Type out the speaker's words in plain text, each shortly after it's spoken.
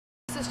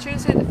is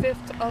Tuesday the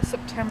 5th of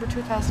September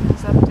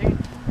 2017.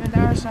 We're in the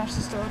Irish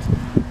National Stud.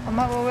 I'm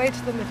on my way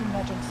to the Living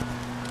Legends.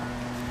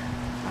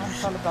 I'm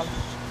Falabella.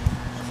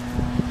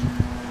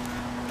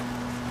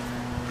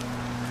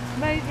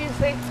 Many do you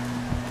see?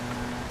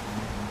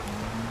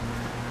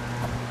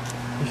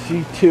 I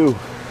see two.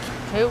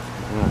 Two?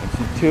 Yeah, I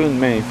see two in the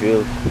main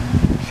field,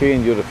 three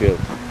in the other field.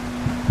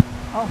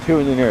 Oh. Two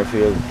in the near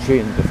field, three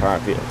in the far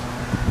field.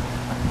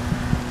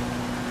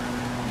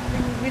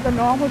 Be the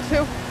normal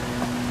two?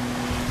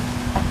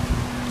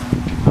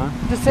 Huh?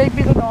 To say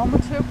be the normal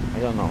two? I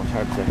don't know, it's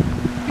hard to say.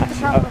 Keep the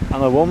camera.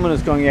 And a woman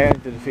is going out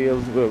into the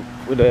field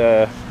with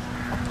a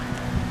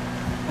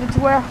Into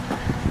where?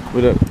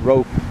 with a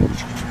rope,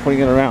 putting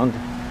it around. To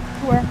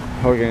where?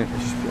 Hugging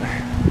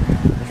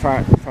the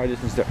far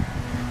distance there.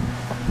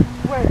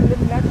 Where? The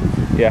Living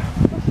Legends? Yeah.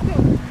 What's she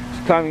doing?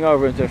 She's climbing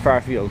over into the far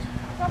field.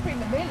 She's not being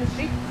the main, is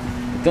she?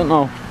 I don't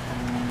know.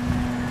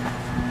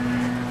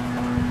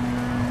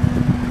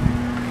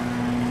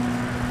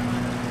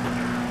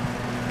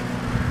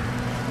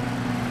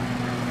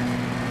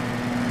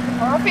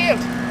 Far field?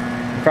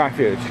 Far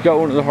field. She's got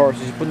one of the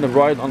horses, she's putting the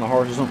bridle on the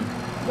horse or something.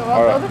 Go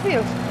on the other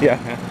field? Yeah.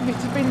 Maybe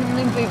she's bringing them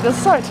into this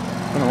side. I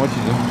don't know what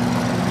she's doing.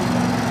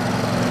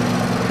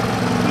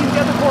 You can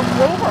get the horse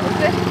over,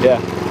 is it? Yeah.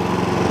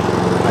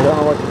 I don't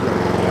know what she's doing.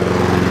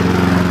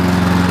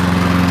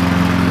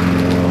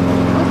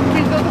 Must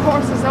be the other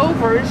horse is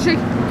over, is she?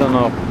 Don't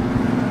know.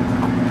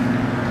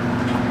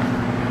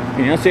 Can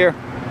you not see her?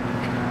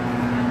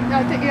 Yeah,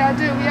 I think, yeah, I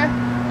do,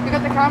 yeah. You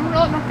got the camera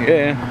on her?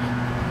 Yeah.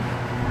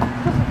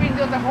 Must have been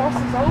the other horse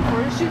is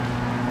over, is she?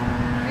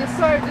 The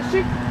side, is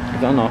she? I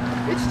don't know.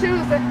 Which two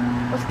is it?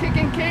 Was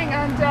Kicking King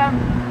and,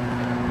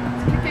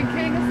 it's Kicking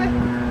King, is it?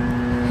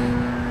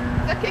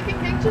 Is that Kicking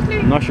King, just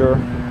leave? I'm not sure.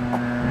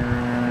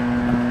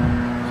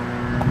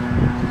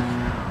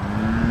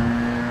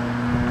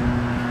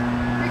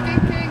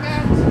 Kicking King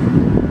and,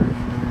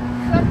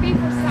 is that beef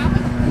or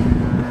salmon?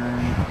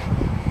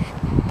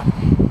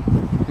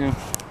 Yeah.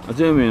 I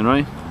do mean,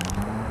 right?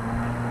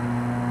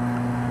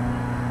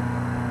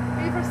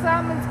 Beaver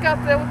Salmon's got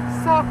the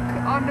sock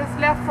on his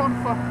left front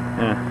foot.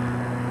 Yeah.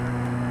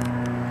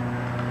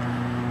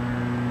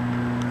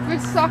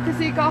 Which sock has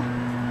he got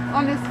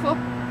on his foot?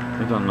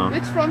 I don't know.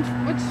 Which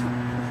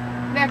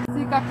leg has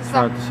he got the It's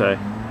sock? hard to say.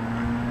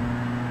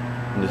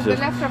 And this The is-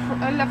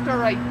 left or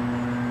right?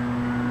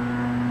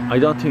 I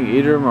don't think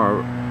either of them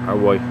are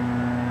white.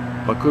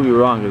 But I could be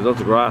wrong, because that's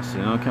the grass,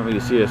 you know, I can't really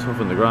see a hoof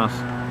in the grass.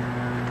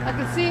 I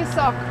can see a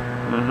sock. I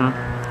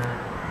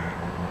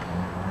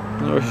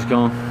know where she's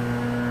going.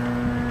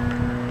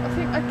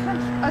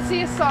 I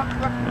see a sock.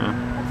 But Yeah.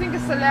 I think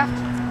it's the left.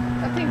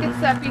 I think it's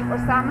beef or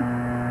salmon.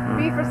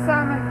 Beef or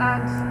salmon,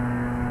 and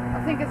I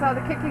think it's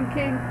either Kicking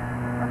King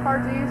or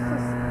Hardy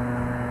Eustace.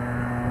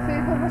 See,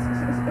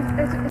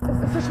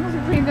 she must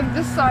be bringing them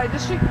this side,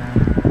 is she?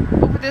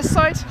 Over this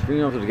side? She's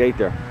bringing them to the gate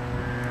there.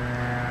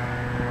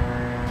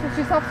 So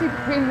she's obviously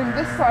bringing them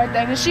this side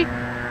then, is she?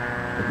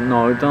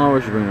 No, I don't know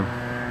where she's bringing them.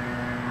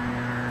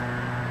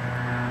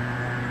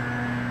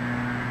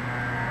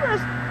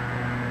 Where's...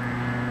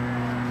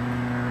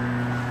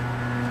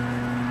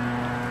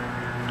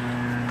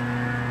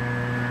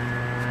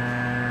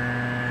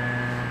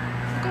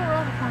 Go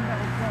around and find out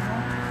what's going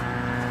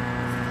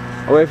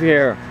on. Away from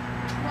here.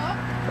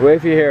 What? Away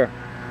from here.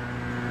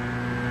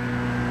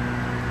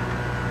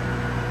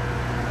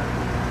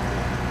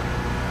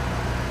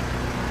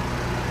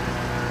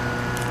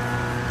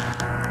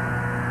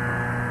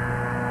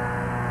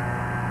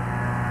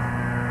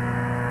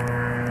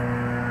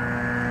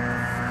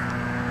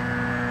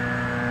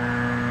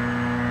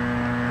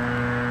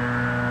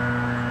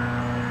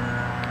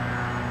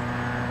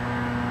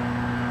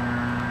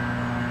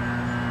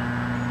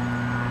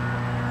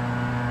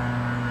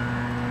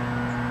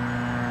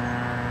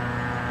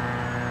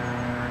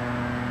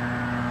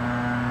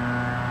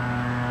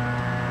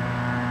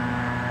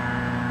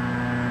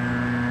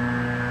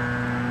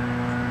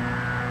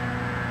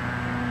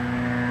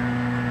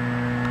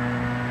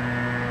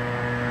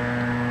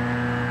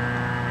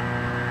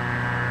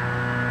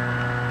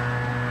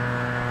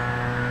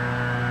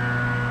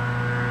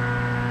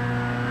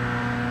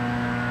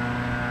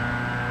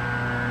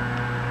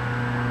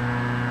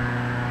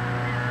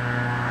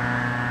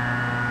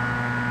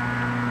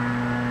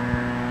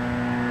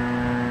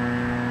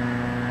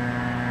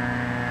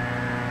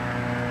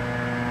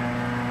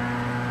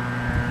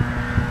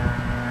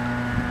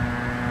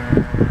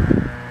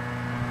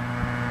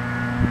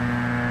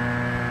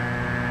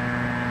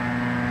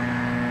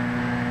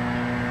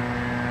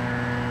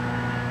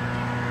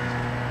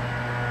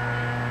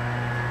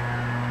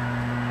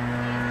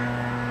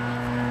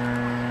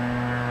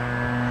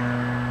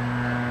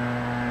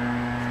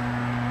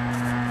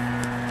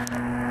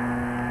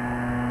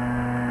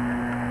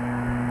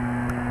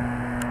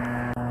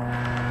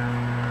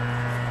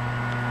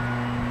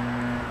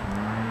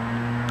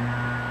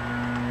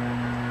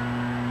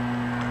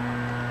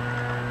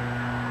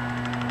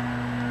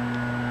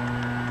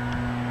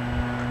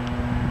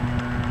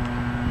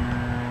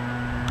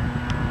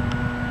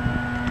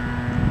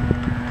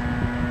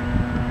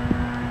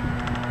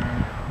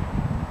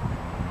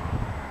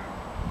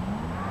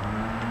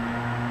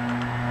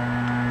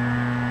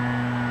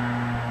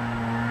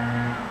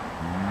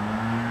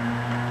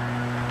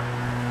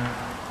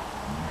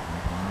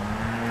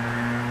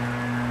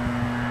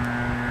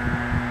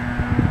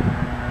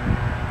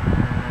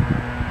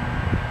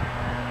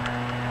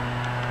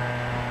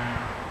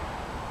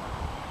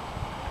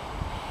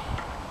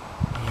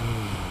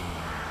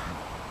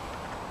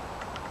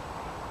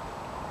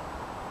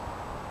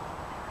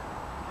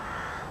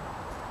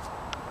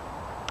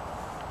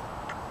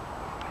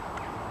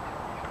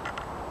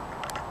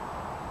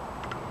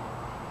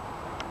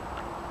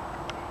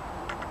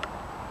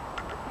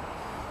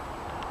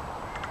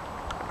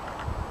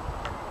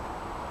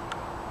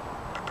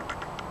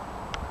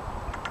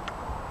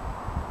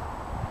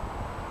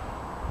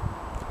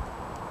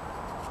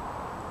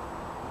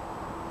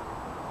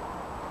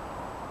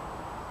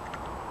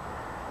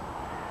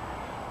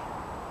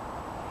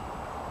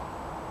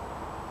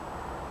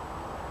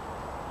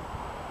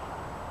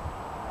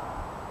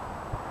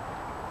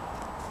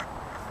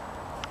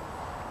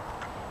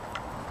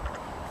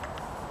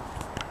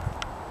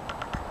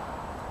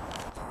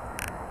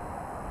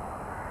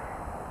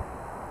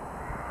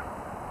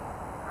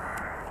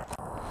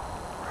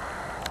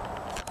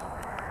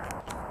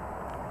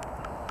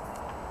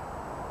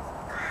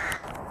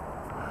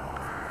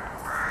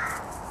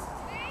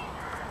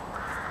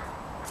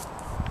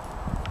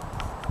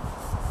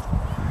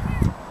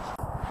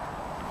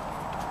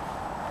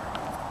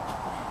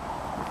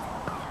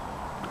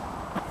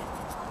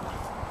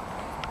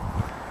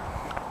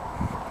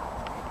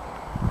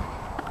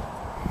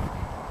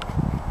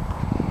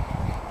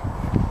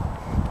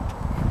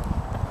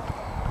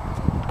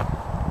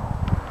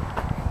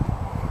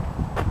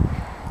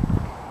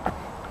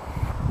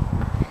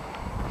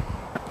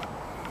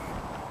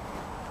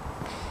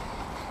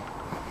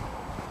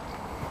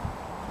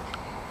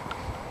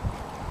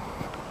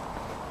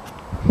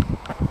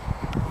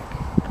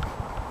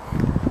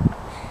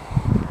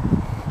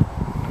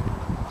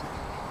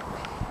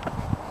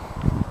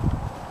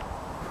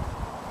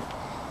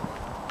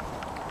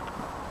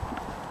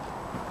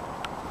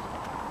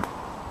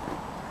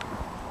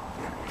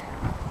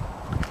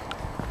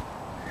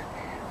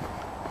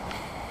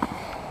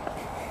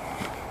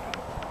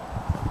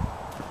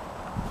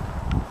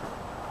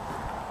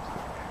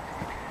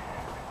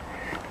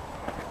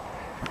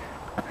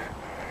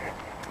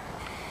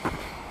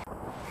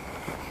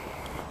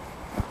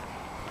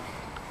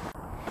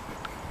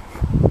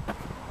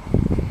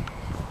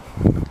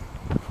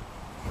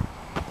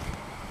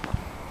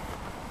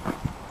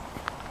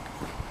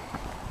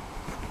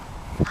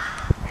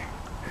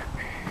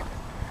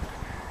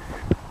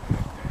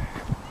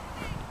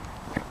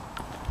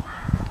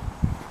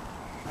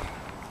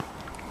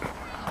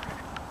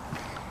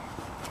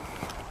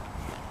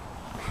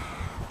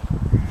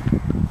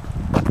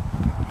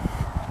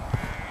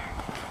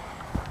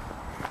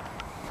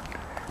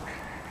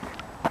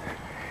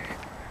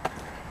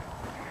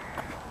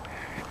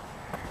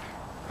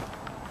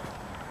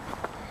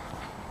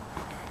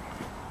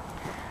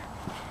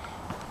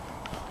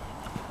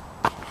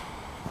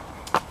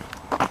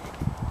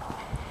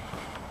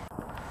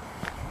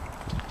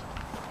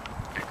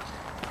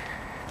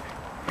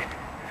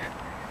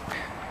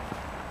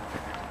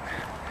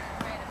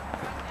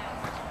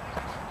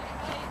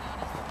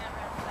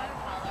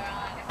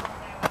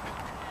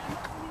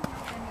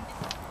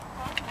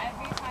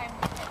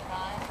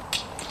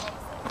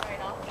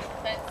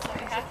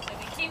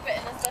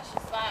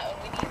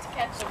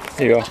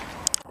 There you go.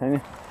 Can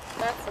you?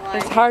 That's why.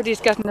 It's Hardy's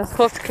getting his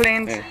hoof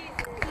cleaned. Yeah.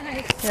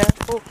 Yeah.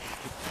 Oh.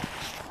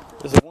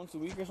 Is it once a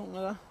week or something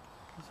like that?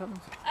 This happens?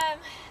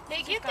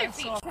 They get their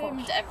feet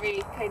trimmed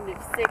every kind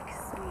of 6 weeks.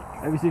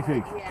 Every 6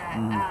 weeks?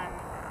 Yeah.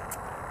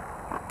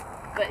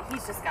 But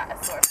he's just got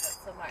a sore foot,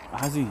 so Martin.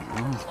 Has he? Look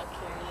here.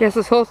 Yes,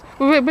 his hoof.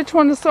 Which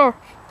one is sore?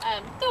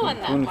 The one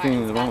that Doing the thing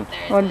Martin's at the got moment.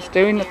 there. What he's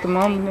doing at the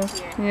moment.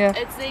 Here. Yeah.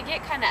 It's they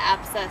get kind of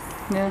abscess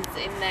Yeah.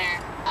 in there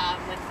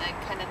when the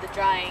kind of the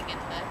drying and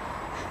the.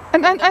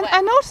 And the wet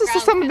I noticed that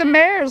ground some of the kinda-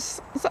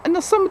 mares,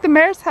 some of the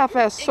mares have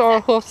sore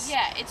Exactly. hoofs.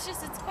 Yeah, it's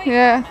quite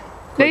Yeah. common.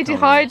 Lady common.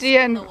 Heidi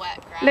In and the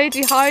wet ground.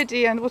 Lady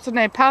Heidi and what's her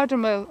name? Powder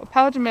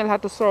Mill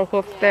had the sore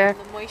hoof Yeah, there. and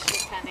the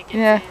moisture kind of gets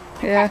Yeah, in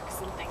the yeah.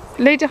 cracks and things.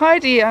 Lady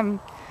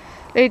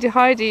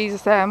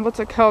Heidi's what's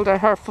it called?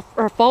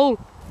 Her foal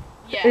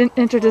Yeah,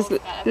 entered his the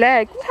foal's got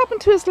leg. What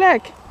happened to his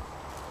leg?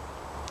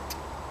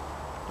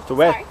 It's the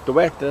wet. Sorry. The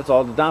wet, that's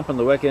all. The damp and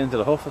the wet get into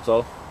the hoof, that's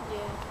all.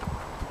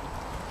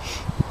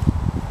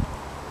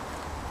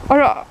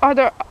 Yeah.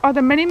 Are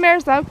there many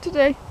mares out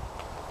today?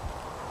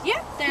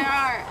 Yeah, there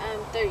are.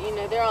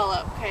 They're all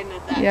up kind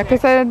of that. Yeah,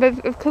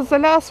 direction. because the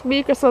last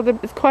week or so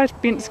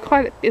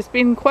it's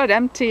been quite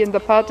empty in the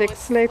You know, paddocks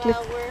it's- lately.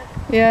 Well,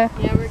 Yeah,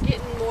 we're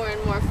getting more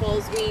and more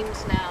foals weaned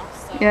now.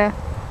 So yeah,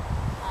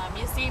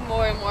 you see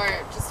more and more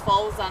just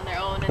foals on their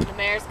own, and the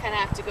mares kind of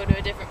have to go to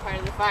a different part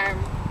of the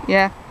farm.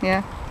 yeah,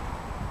 yeah.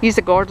 He's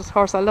a gorgeous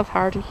horse. I love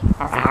Hardy.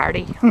 Or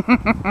Hardy.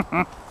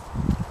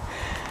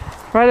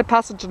 Rite of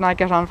Passage and I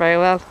get on very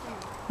well.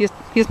 He's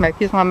one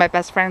of my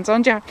best friends.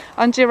 Aren't you,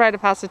 Rite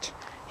of Passage?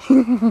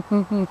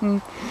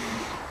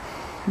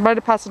 Rite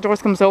of Passage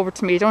always comes over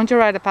to me. Don't you,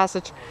 Rite of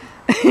Passage?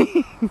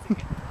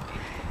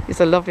 He's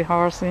a lovely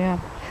horse. Yeah.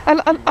 Huh?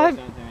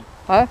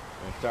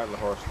 Start the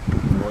horse.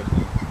 Voice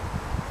now.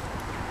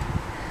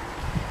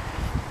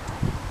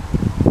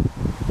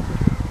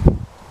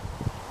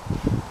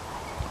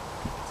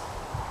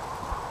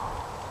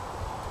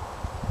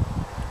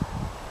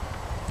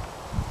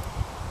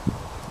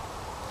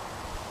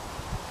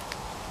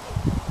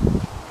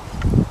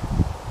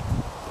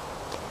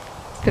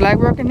 Do you like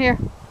working here?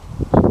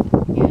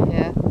 Yeah.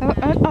 Yeah.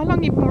 How long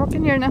have you been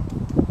working here now?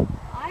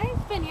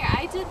 I've been here.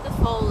 I did the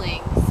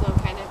foaling, so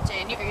kind of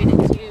January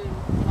to June,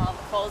 when all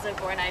the foals are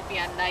born. I'd be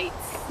on nights.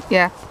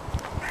 Yeah.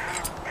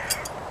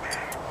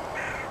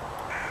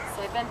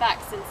 So I've been back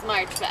since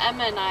March, but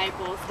Emma and I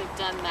both have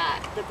done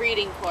the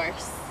breeding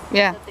course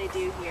Yeah. that they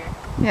do here.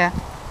 Yeah.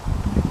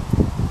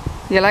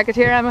 You like it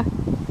here, Emma?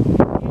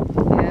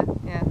 Yeah,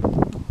 yeah.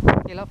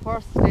 You love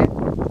horses, do you?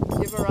 Do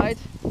you have a ride?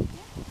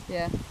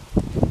 Yeah.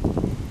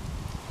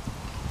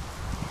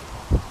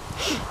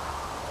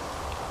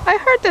 I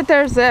heard that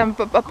there's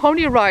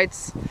pony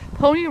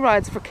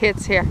rides for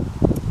kids here.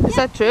 Is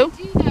that true?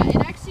 They do that. It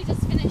actually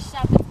just finished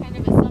up. It's kind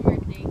of a summer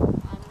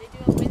thing. They do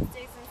it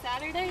Wednesdays and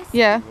Saturdays.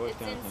 Yeah.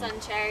 It's in Sun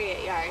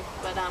Chariot Yard,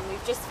 but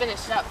we've just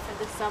finished up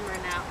for the summer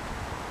now.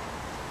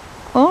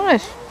 All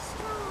right.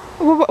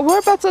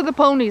 Whereabouts are the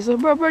ponies?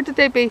 Where did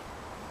they be?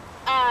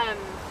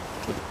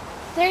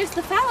 There's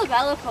the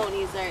Falabella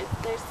ponies.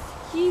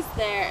 He's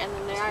there, and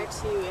then there are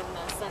 2 in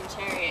the Sun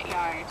Chariot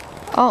Yard.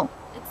 Oh.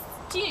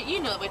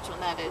 You know which one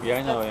that is. Yeah,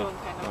 I know, That's yeah. the one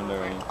kind of One there,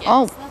 over. yeah. Yeah,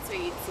 Oh. so that's where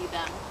you'd see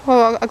them.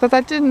 Well, because I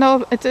didn't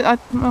know.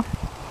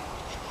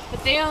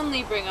 But they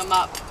only bring them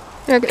up.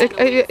 Yeah,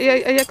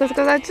 because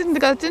I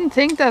didn't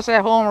think that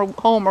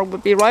Homer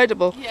would be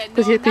rideable Yeah,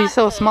 because no, he's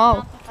so small.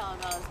 Not the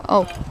Falabellas, but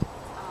Oh.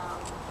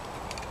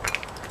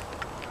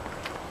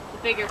 the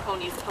bigger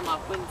ponies come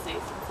up Wednesdays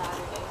and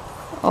Saturdays.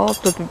 Oh,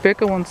 the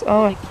bigger ones.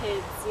 Oh, The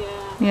kids,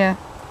 yeah. yeah.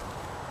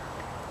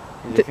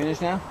 Is he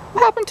finished now?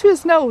 What happened to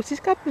his nose? He's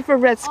got a bit of a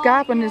red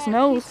scab on his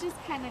nose. He's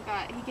just kind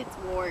of he gets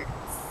warts.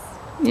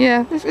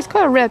 Yeah, it's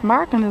got a red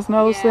mark on his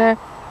nose Yeah. there.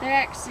 They're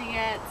actually,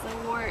 it's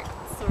a wart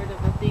sort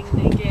of a thing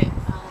they get.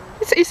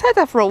 He's had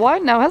that for a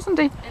while now, hasn't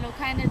he? It'll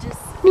kind of just.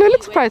 Well, it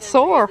looks be quite with them,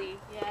 sore. really.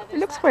 Yeah, It there's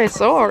looks that quite kind of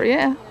sore,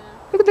 yeah.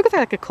 Look at that,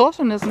 like a cut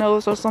on his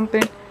nose or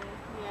something.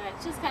 Yeah,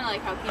 it's just kind of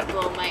like how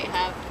people might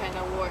have kind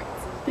of warts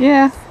and things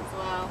Yeah. as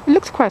well. It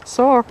looks quite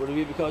sore. Would it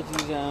be because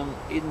he's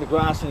eating the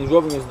grass and he's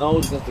rubbing his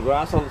nose against the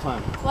grass all the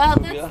time? Well,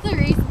 Could be that's that. the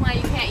reason why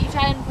you can't. You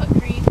try and put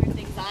cream or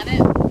things on it,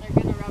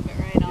 they're gonna rub it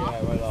right off.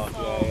 Yeah, right off,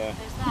 So yeah.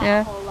 there's not Yeah.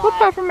 a whole lot. What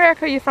part of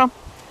America are you from?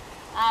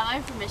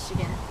 I'm from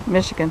Michigan.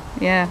 Michigan.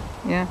 Yeah,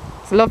 yeah.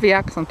 It's a lovely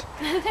accent.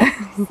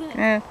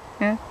 Yeah,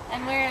 yeah.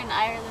 And where in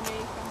Ireland are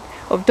you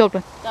from? Oh,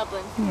 Dublin.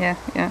 Dublin. Yeah,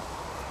 yeah.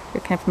 We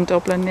came from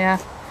Dublin, yeah.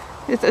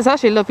 It's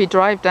actually a lovely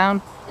drive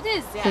down. It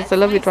is, yeah. It's a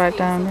lovely nice drive being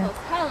down, so yeah.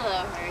 close.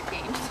 Hello,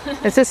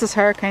 hurricane. This is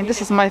Hurricane.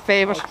 This is my All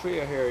favourite. 3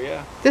 are here,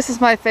 yeah. This is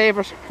my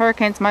favourite.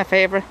 Hurricane's my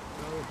favourite.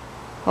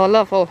 Oh, I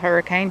love old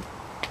Hurricane.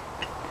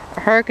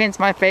 Hurricane's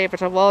my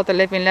favourite of all the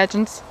living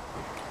legends.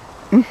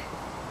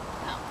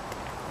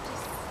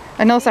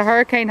 I know the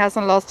Hurricane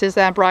hasn't lost his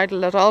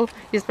bridle at all.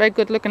 He's very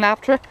good looking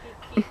after it.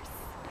 He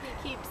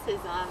keeps his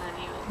on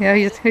anyway. Yeah,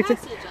 There's he's-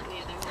 Passage on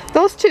the other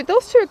side.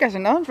 Those two are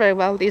getting on very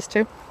well, these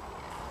two.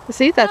 You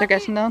see that they're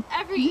getting on?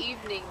 Every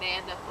evening they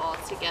end up all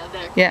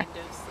together, Yeah. kind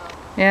of, so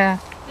Yeah,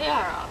 they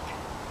are all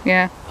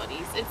yeah.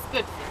 buddies. It's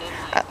good for them.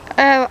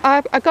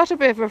 I got a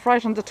bit of a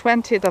fright on the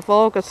 20th of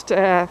August.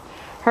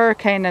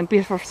 Hurricane and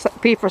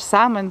beaver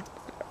salmon,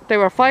 they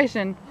were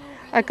fighting.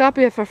 I got a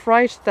bit of a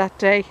fright that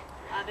day.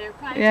 They were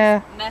probably Yeah.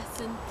 just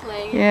messing,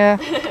 playing. Yeah,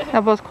 I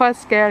was quite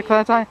scared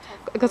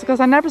because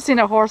I never seen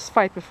a horse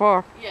fight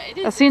before. Yeah, it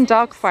is. I've seen it's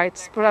dog interesting,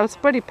 fights, they're but I was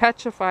kind pretty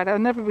petrified. I've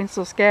never been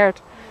so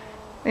scared.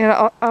 You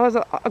know, I was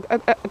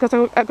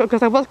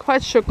because I was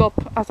quite shook up.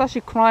 I was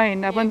actually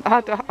crying. I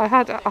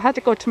had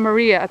to go to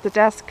Maria at the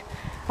desk.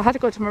 I had to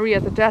go to Maria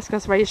at the desk. I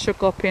was very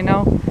shook up. You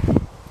know,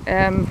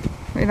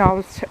 I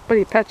was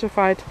pretty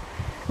petrified.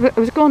 It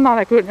was going on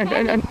like of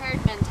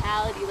herd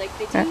mentality. Like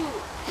they do. A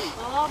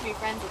lot of my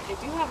friends, like,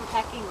 they do have a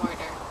pecking order.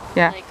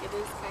 Yeah. Like it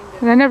is kind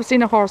of. And I never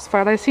seen a horse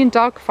fight. I've seen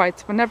dog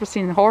fights, but never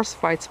seen horse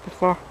fights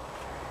before.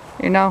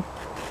 You know,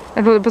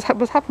 and it was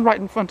happening right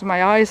in front of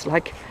my eyes,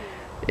 like,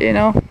 you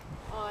know.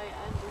 Oh, I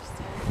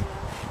understand.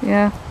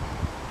 Yeah.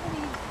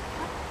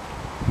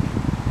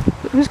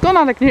 It was going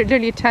on like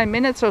nearly 10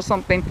 minutes or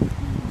something.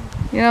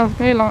 You know,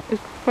 very long.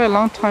 It's quite a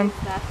long time.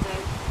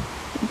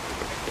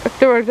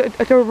 They were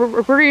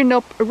rearing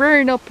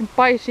up, and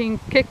biting,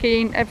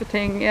 kicking,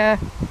 everything. Yeah.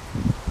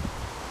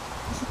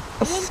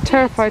 I was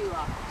terrified.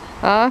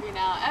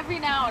 Every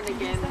now and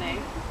again they.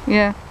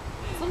 Yeah.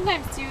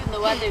 Sometimes too, when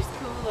the weather's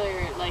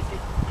cooler, like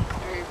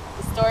or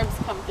the storms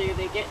come through,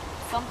 they get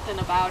something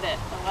about it.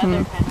 The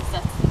weather kind of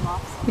sets them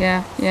off.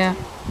 Yeah, yeah.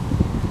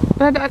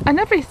 But I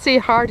never see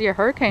Hardy or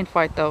Hurricane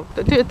fight though.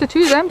 The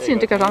two of them seem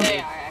to get on. They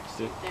are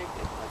actually. They're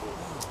good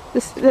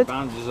buddies. The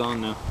bandage is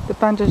on now. The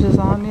bandage is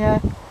on, yeah.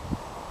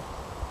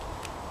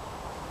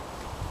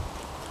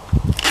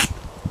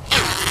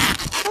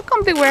 How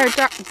come they wear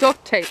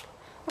duct tape?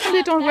 How come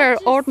they don't wear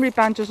ordinary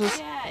bandages?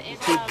 Yeah,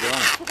 it's the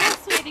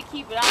best way to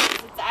keep it on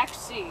because it's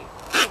actually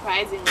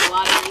surprisingly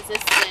water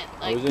resistant.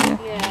 Like,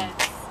 yeah,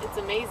 it's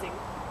amazing.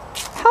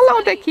 How long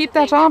do they keep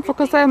that on for?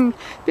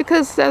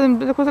 Because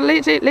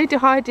Lady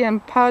Heidi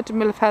and Powder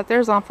Mill have had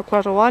theirs on for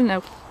quite a while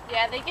now.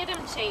 Yeah, they get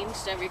them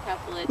changed every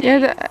couple of days.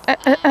 Yeah,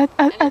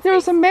 there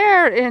was a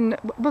mare in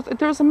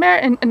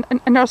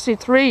Nursery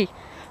 3.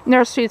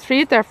 Nursery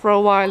 3 there for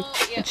a while.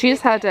 Oh, yeah, and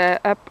she's had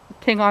a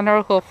thing on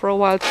her hoof for a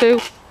while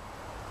too.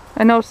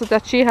 I noticed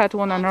that she had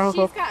one on her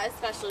hoof. She's got a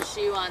special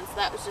shoe on, so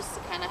that was just to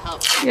kind of help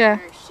keep Yeah,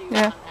 her shoe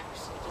yeah. on,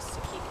 actually, just to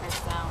keep her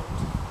sound.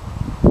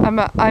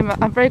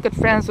 I'm very good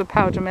friends with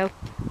Powder Mill.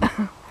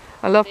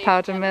 I love They've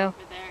Powder been Mill.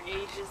 over their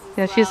ages as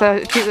Yeah, well.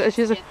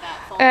 she's a.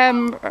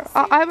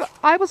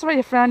 I was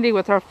very friendly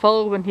with her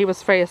foal when he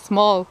was very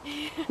small.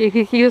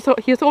 He was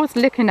always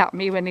licking at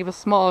me when he was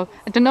small.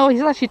 I don't know.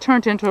 He's actually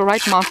turned into a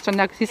right monster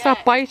now because he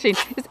started biting.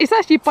 He's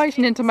actually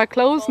biting into my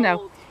clothes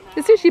now.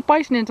 He's actually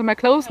biting into my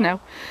clothes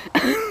now.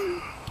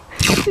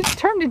 He's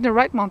turned into a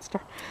right monster.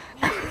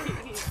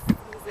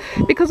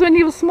 Because when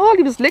he was small,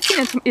 he was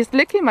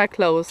licking my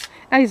clothes.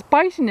 Now he's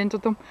biting into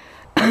them.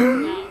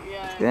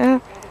 Yeah.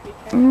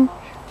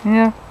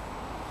 Yeah.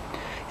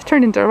 He's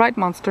turned into a right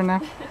monster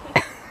now.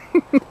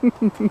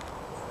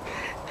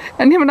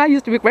 And him and I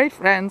used to be great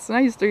friends, and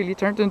I used to really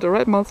turn into a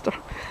right monster.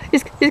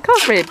 He's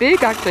got very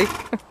big actually.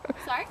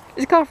 Sorry?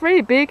 He's got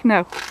very big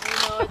now.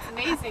 You know, it's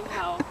amazing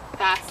how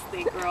fast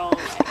they grow.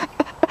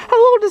 Like,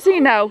 How old is he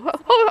now?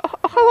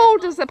 How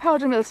old is the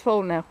Powder Mill's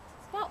foal now?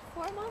 it's about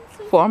 4 months.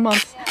 4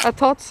 months. Yeah. I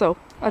thought so.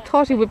 I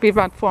thought he would be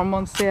around 4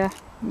 months. Yeah.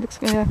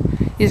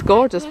 He's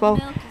gorgeous. Good Well.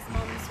 milk is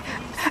mom's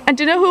producing. And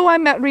do you know who I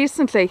met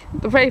recently?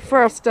 The very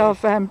first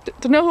of do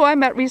you know who I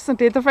met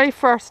recently? The very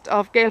first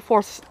of Gale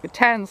Force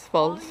 10's Oh,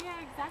 foals. yeah,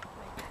 exactly.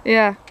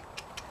 Yeah.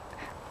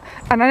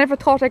 And I never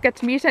thought I'd get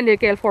to meet any of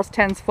Gale Force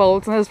 10's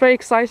foals, and I was very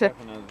excited.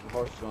 The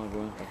horse is going to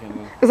go in. I can't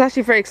go in. I was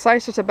actually very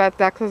excited about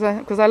that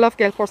because I love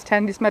Gale Force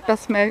 10. He's my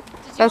best mate.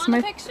 Did you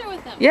want a picture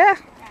with them? Yeah.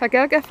 I'll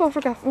get a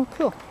photograph. Oh,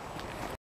 cool.